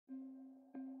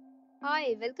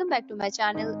Hi, welcome back to my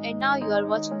channel, and now you are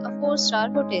watching a 4-star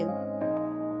hotel.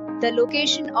 The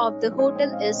location of the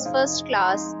hotel is first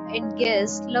class and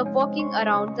guests love walking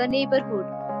around the neighborhood.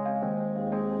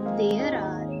 There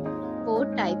are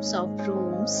 4 types of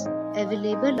rooms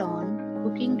available on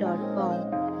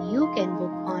booking.com. You can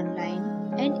book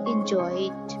online and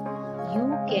enjoy it.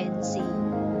 You can see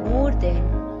more than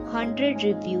 100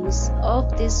 reviews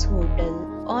of this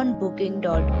hotel on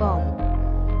booking.com.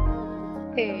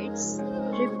 Its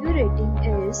review rating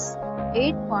is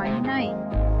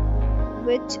 8.9,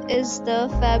 which is the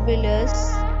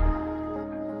fabulous.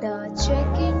 The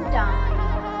check-in time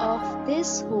of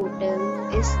this hotel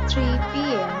is 3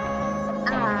 p.m.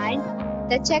 and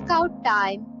the checkout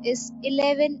time is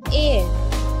 11 a.m.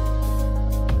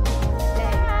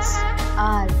 Pets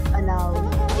are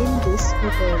allowed in this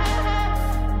hotel.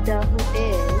 The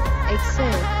hotel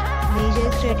accepts major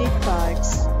credit cards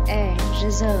and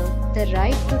reserve the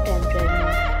right to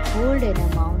temporarily hold an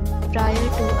amount prior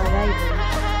to arrival.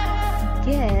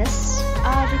 Guests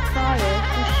are required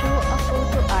to show a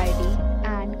photo ID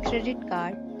and credit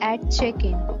card at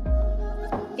check-in.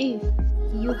 If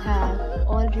you have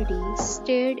already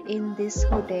stayed in this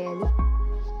hotel,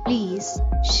 please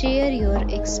share your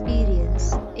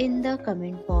experience in the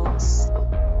comment box.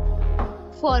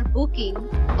 For booking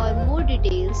or more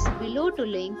details, below to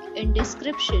link in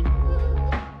description.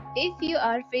 If you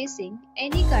are facing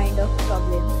any kind of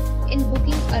problem in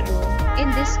booking a room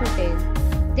in this hotel,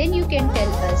 then you can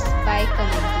tell us by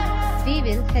commenting. We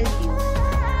will help you.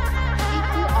 If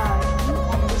you are new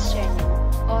on this channel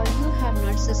or you have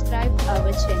not subscribed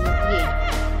our channel yet,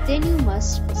 then you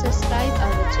must subscribe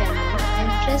our channel and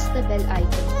press the bell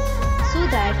icon so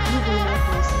that you will not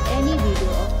miss any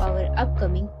video of our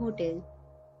upcoming hotel.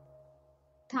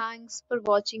 Thanks for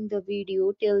watching the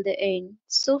video till the end.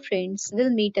 So friends, we'll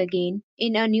meet again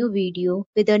in a new video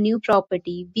with a new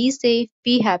property. Be safe,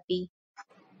 be happy.